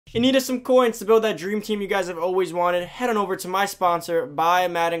In need of some coins to build that dream team you guys have always wanted, head on over to my sponsor, Buy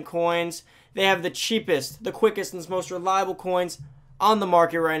Madden Coins. They have the cheapest, the quickest, and most reliable coins on the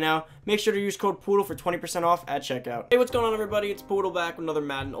market right now. Make sure to use code Poodle for 20% off at checkout. Hey, what's going on, everybody? It's Poodle back with another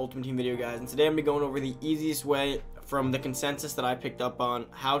Madden Ultimate Team video, guys. And today I'm going to be going over the easiest way from the consensus that I picked up on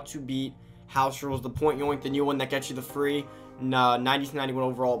how to beat House Rules, the Point Yoink, the new one that gets you the free 90/91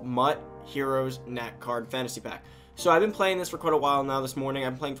 overall MUT Heroes Nat Card Fantasy Pack. So I've been playing this for quite a while now. This morning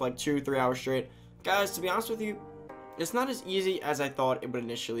I've been playing for like 2-3 hours straight. Guys, to be honest with you, it's not as easy as I thought it would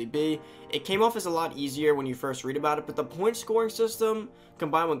initially be. It came off as a lot easier when you first read about it, but the point scoring system,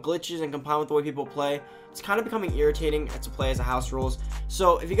 combined with glitches and combined with the way people play, it's kind of becoming irritating to play as a House Rules.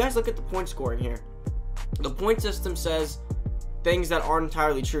 So if you guys look at the point scoring here, the point system says things that aren't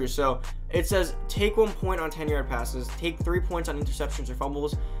entirely true. So it says take 1 point on 10-yard passes, take 3 points on interceptions or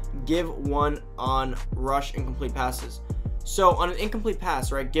fumbles, give 1 on rush incomplete passes. So on an incomplete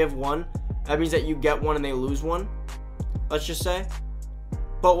pass, right, give 1, that means that you get 1 and they lose 1, let's just say.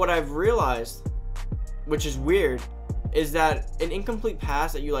 But what I've realized, which is weird, is that an incomplete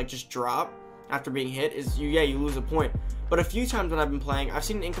pass that you like just drop after being hit is you lose a point. But a few times when I've been playing, I've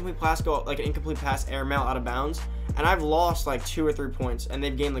seen an incomplete pass go, like an incomplete pass airmail out of bounds, and I've lost like 2 or 3 points, and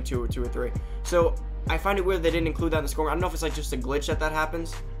they've gained like 2 or 3. So I find it weird they didn't include that in the scoring. I don't know if it's like just a glitch that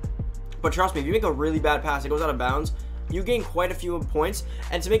happens, but trust me, if you make a really bad pass, it goes out of bounds, you gain quite a few points.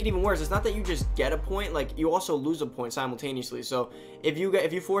 And to make it even worse, it's not that you just get a point, like you also lose a point simultaneously. So if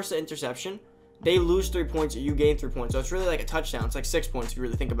you force an interception, they lose 3 points, you gain 3 points. So it's really like a touchdown. It's like 6 points if you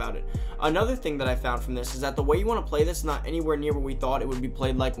really think about it. Another thing that I found from this is that the way you want to play this is not anywhere near what we thought it would be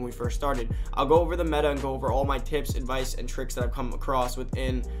played like when we first started. I'll go over the meta and go over all my tips, advice, and tricks that I've come across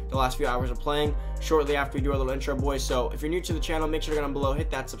within the last few hours of playing shortly after we do our little intro, boys. So if you're new to the channel, make sure to go down below, hit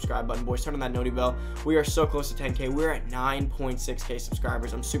that subscribe button, boys. Turn on that noti bell. We are so close to 10K. We're at 9.6K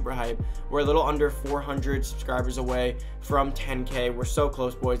subscribers. I'm super hyped. We're a little under 400 subscribers away from 10K. We're so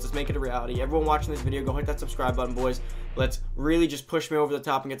close, boys. Let's make it a reality. Everyone watching this video, go hit that subscribe button, boys. Let's really just push me over the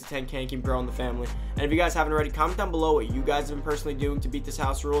top and get to 10K and keep growing the family. And if you guys haven't already, comment down below what you guys have been personally doing to beat this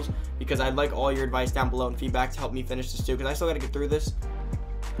House Rules, because I'd like all your advice down below and feedback to help me finish this too, because I still got to get through this.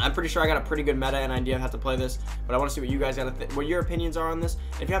 I'm pretty sure I got a pretty good meta and idea of how to play this, but I want to see what you guys got to what your opinions are on this.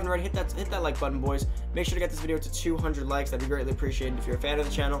 And if you haven't already, hit that like button, boys. Make sure to get this video to 200 likes. That'd be greatly appreciated. If you're a fan of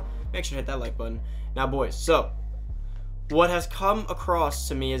the channel, make sure to hit that like button. Now, boys, so what has come across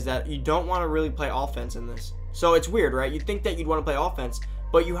to me is that you don't want to really play offense in this. So it's weird, right? You'd think that you'd want to play offense,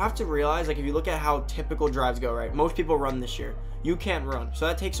 but you have to realize, like, if you look at how typical drives go, right? Most people run this year. You can't run, so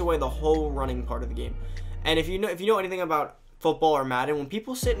that takes away the whole running part of the game. And if you know anything about football or Madden, when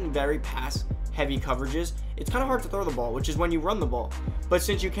people sit in very pass-heavy coverages, it's kind of hard to throw the ball, which is when you run the ball. But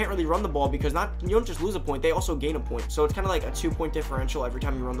since you can't really run the ball, because you don't just lose a point, they also gain a point. So it's kind of like a 2-point differential every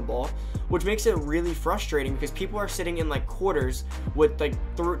time you run the ball, which makes it really frustrating because people are sitting in like quarters with like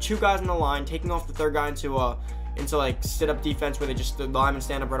 2 guys in the line, taking off the 3rd guy into like sit-up defense where they just the linemen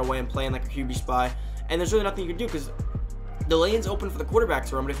stand up right away and play in like a QB spy. And there's really nothing you can do because the lane's open for the quarterback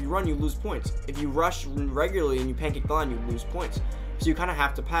to run, but if you run, you lose points. If you rush regularly and you pancake the line, you lose points. So you kind of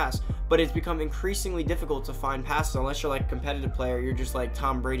have to pass. But it's become increasingly difficult to find passes unless you're like a competitive player. You're just like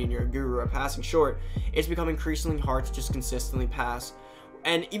Tom Brady and you're a guru at passing short. It's become increasingly hard to just consistently pass.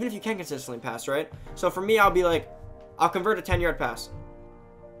 And even if you can consistently pass, right? So for me, I'll be like, I'll convert a 10-yard pass.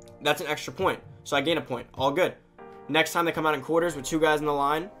 That's an extra point. So I gain a point. All good. Next time they come out in quarters with 2 guys in the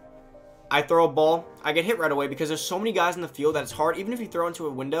line, I throw a ball, I get hit right away because there's so many guys in the field that it's hard. Even if you throw into a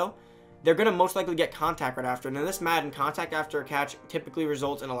window, they're going to most likely get contact right after. And in this Madden, contact after a catch typically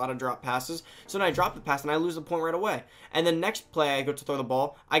results in a lot of drop passes. So then I drop the pass and I lose the point right away. And then next play I go to throw the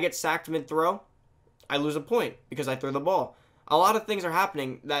ball, I get sacked mid-throw, I lose a point because I threw the ball. A lot of things are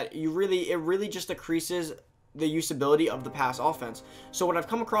happening that it really just decreases the usability of the pass offense. So what I've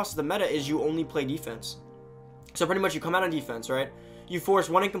come across as the meta is you only play defense. So pretty much you come out on defense, right? You force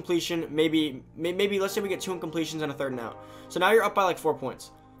 1 incompletion, maybe let's say we get 2 incompletions and a 3rd and out. So now you're up by like 4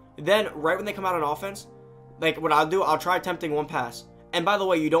 points. Then right when they come out on offense, like what I'll do, I'll try attempting 1 pass. And by the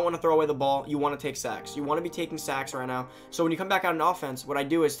way, you don't want to throw away the ball. You want to take sacks. You want to be taking sacks right now. So when you come back out in offense, what I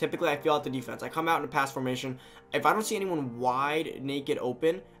do is typically I feel out the defense. I come out in a pass formation. If I don't see anyone wide, naked,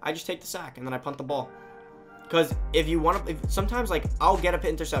 open, I just take the sack and then I punt the ball. Because if you want to, sometimes like I'll get an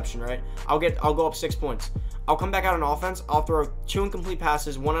interception, right? I'll go up 6 points. I'll come back out on offense. I'll throw 2 incomplete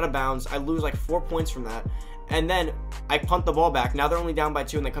passes, 1 out of bounds. I lose like 4 points from that, and then I punt the ball back. Now they're only down by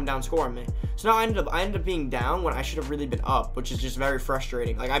 2, and they come down and score on me. So now I ended up being down when I should have really been up, which is just very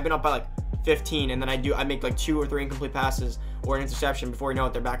frustrating. Like I've been up by like 15, and then I make like 2 or 3 incomplete passes or an interception before you know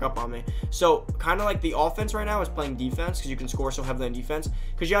it, they're back up on me. So kind of like the offense right now is playing defense, because you can score so heavily on defense.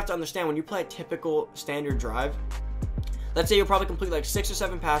 Because you have to understand, when you play a typical standard drive, let's say you'll probably complete like 6 or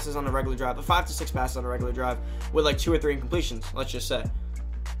 7 passes on a regular drive, 5 to 6 passes on a regular drive with like 2 or 3 incompletions, let's just say.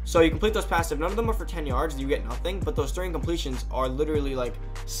 So you complete those passes. If none of them are for 10 yards, you get nothing. But those 3 incompletions are literally like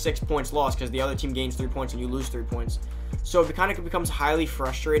 6 points lost, because the other team gains 3 points and you lose 3 points. So it kind of becomes highly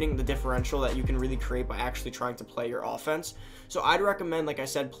frustrating, the differential that you can really create by actually trying to play your offense. So I'd recommend, like I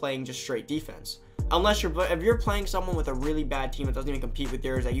said, playing just straight defense. Unless if you're playing someone with a really bad team that doesn't even compete with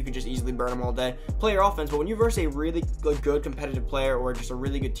yours, that you can just easily burn them all day, play your offense. But when you verse a really good competitive player, or just a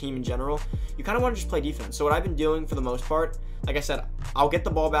really good team in general, you kind of want to just play defense. So what I've been doing for the most part, like I said, I'll get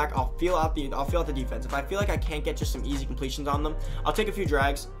the ball back, I'll feel out the defense. If I feel like I can't get just some easy completions on them, I'll take a few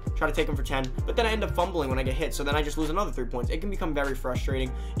drags, try to take them for 10, but then I end up fumbling when I get hit, so then I just lose another 3 points. It can become very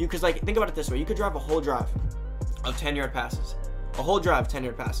frustrating. Because, like, think about it this way: you could drive a whole drive of 10-yard passes, a whole drive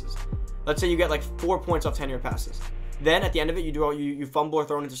 10-yard passes. Let's say you get like 4 points off 10-yard passes. Then at the end of it, you fumble or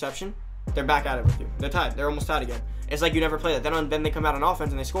throw an interception. They're back at it with you. They're tied. They're almost tied again. It's like you never played it. Then they come out on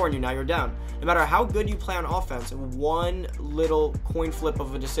offense and they score on you. Now you're down. No matter how good you play on offense, one little coin flip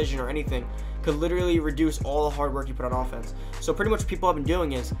of a decision or anything could literally reduce all the hard work you put on offense. So pretty much what people have been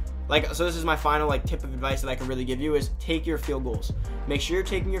doing is, so this is my final tip of advice that I can really give you, is take your field goals. Make sure you're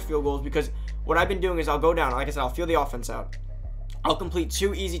taking your field goals, because what I've been doing is I'll go down. Like I said, I'll feel the offense out. I'll complete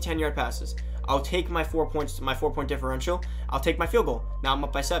 2 easy 10-yard passes. I'll take my 4 points, my 4-point differential. I'll take my field goal. Now I'm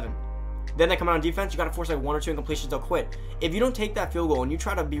up by 7. Then they come out on defense. You got to force like 1 or 2 incompletions. They'll quit. If you don't take that field goal and you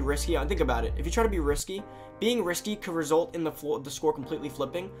try to be risky, think about it. If you try to be risky, being risky could result in the score completely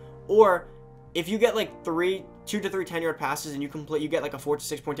flipping. Or if you get like 2 to 3 10-yard passes and you get like a 4 to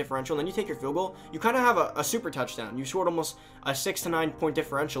 6 point differential, and then you take your field goal, you kind of have a super touchdown. You scored almost a 6 to 9 point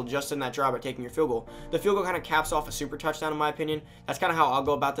differential just in that drive by taking your field goal. The field goal kind of caps off a super touchdown, in my opinion. That's kind of how I'll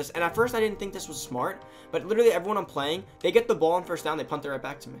go about this. And at first I didn't think this was smart, but literally everyone I'm playing, they get the ball on first down, they punt it right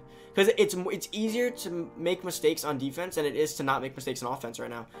back to me. Because it's easier to make mistakes on defense than it is to not make mistakes on offense right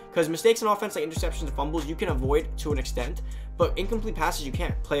now. Because mistakes on offense, like interceptions and fumbles, you can avoid to an extent, but incomplete passes you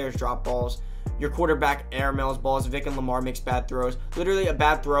can't. Players drop balls. Your quarterback air mails balls. Vic and Lamar makes bad throws. Literally, a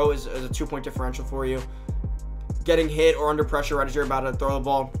bad throw is a 2-point differential for you. Getting hit or under pressure right as you're about to throw the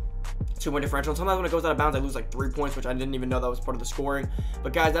ball, 2-point differential. And sometimes when it goes out of bounds, I lose like 3 points, which I didn't even know that was part of the scoring.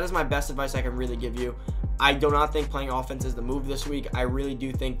 But guys, that is my best advice I can really give you. I do not think playing offense is the move this week. I really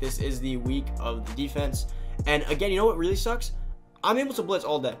do think this is the week of the defense. And again, you know what really sucks? I'm able to blitz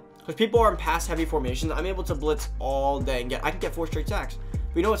all day. Because people are in pass-heavy formations, I'm able to blitz all day and I can get 4 straight sacks.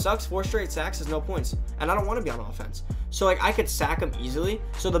 But you know what sucks? 4 straight sacks is no points. And I don't want to be on offense. So I could sack them easily.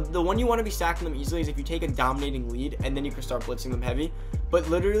 So the one you want to be sacking them easily is if you take a dominating lead and then you can start blitzing them heavy. But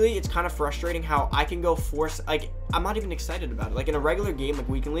literally, it's kind of frustrating how I can go force, I'm not even excited about it. Like in a regular game, like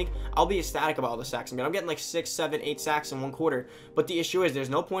weekend league, I'll be ecstatic about all the sacks. I'm getting like 6, 7, 8 sacks in 1 quarter. But the issue is there's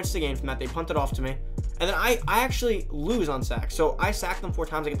no points to gain from that. They punt it off to me. And then I actually lose on sacks. So I sack them 4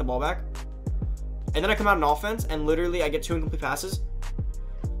 times, I get the ball back. And then I come out on offense and literally I get 2 incomplete passes.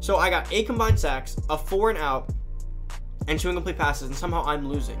 So I got 8 combined sacks, a 4 and out, and 2 incomplete passes, and somehow I'm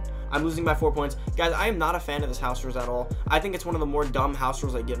losing. I'm losing by 4 points. Guys, I am not a fan of this house rules at all. I think it's one of the more dumb house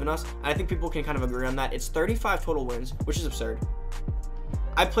rules they've given us, and I think people can kind of agree on that. It's 35 total wins, which is absurd.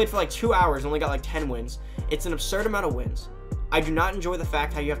 I played for like 2 hours and only got like 10 wins. It's an absurd amount of wins. I do not enjoy the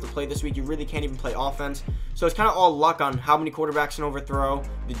fact how you have to play this week. You really can't even play offense. So it's kind of all luck on how many quarterbacks can overthrow.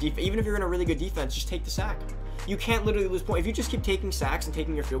 Even if you're in a really good defense, just take the sack. You can't literally lose points. If you just keep taking sacks and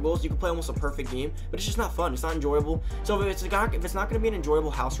taking your field goals, you can play almost a perfect game, but it's just not fun. It's not enjoyable. So if it's not going to be an enjoyable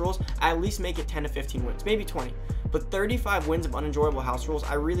house rules, at least make it 10 to 15 wins, maybe 20. But 35 wins of unenjoyable house rules,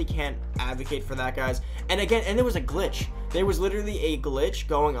 I really can't advocate for that, guys. And again, there was a glitch. There was literally a glitch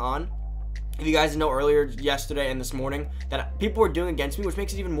going on. If you guys know, earlier yesterday and this morning that people were doing against me, which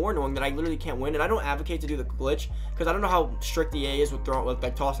makes it even more annoying that I literally can't win. And I don't advocate to do the glitch because I don't know how strict the EA is with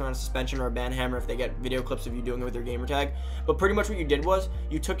like tossing around a suspension or a ban hammer if they get video clips of you doing it with your gamer tag. But pretty much what you did was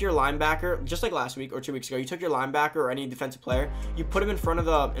you took your linebacker, just like last week or 2 weeks ago, you took your linebacker or any defensive player, you put him in front of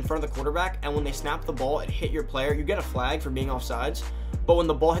the quarterback, and when they snap the ball, it hit your player. You get a flag for being offsides. But when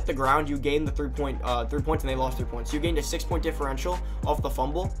the ball hit the ground, you gained the 3 points and they lost 3 points. So you gained a 6-point differential off the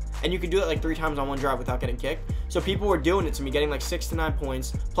fumble, and you could do it like 3 times on one drive without getting kicked. So people were doing it to me, getting like 6 to 9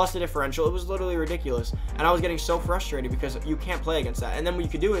 points plus the differential. It was literally ridiculous, and I was getting so frustrated because you can't play against that. And then what you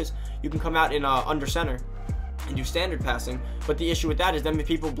could do is you can come out in under center and do standard passing. But the issue with that is then if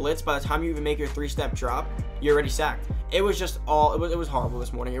people blitz, by the time you even make your 3-step drop, you're already sacked. It was just it was horrible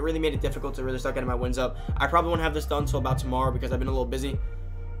this morning. It really made it difficult to really start getting my wins up. I probably won't have this done until about tomorrow because I've been a little busy.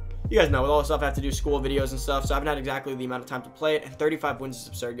 you guys know with all the stuff I have to do, school videos and stuff, so I haven't had exactly the amount of time to play it, and 35 wins is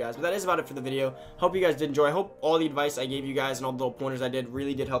absurd, guys. But that is about it for the video. Hope you guys did enjoy. I hope all the advice I gave you guys and all the little pointers I did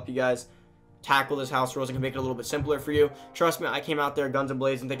really did help you guys tackle this house rules and can make it a little bit simpler for you. Trust me, I came out there guns and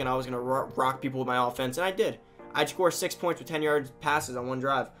blazing thinking I was going to rock people with my offense, and I did. I'd score 6 points with 10-yard passes on one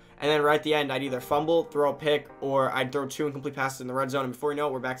drive. And then right at the end, I'd either fumble, throw a pick, or I'd throw 2 incomplete passes in the red zone. And before you know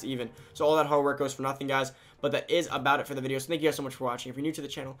it, we're back to even. So all that hard work goes for nothing, guys. But that is about it for the video. So thank you guys so much for watching. If you're new to the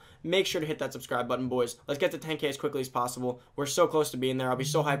channel, make sure to hit that subscribe button, boys. Let's get to 10K as quickly as possible. We're so close to being there. I'll be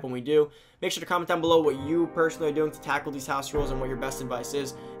so hyped when we do. Make sure to comment down below what you personally are doing to tackle these house rules and what your best advice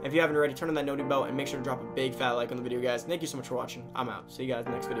is. And if you haven't already, turn on that noty bell and make sure to drop a big fat like on the video, guys. Thank you so much for watching. I'm out. See you guys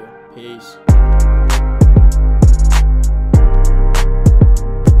in the next video. Peace.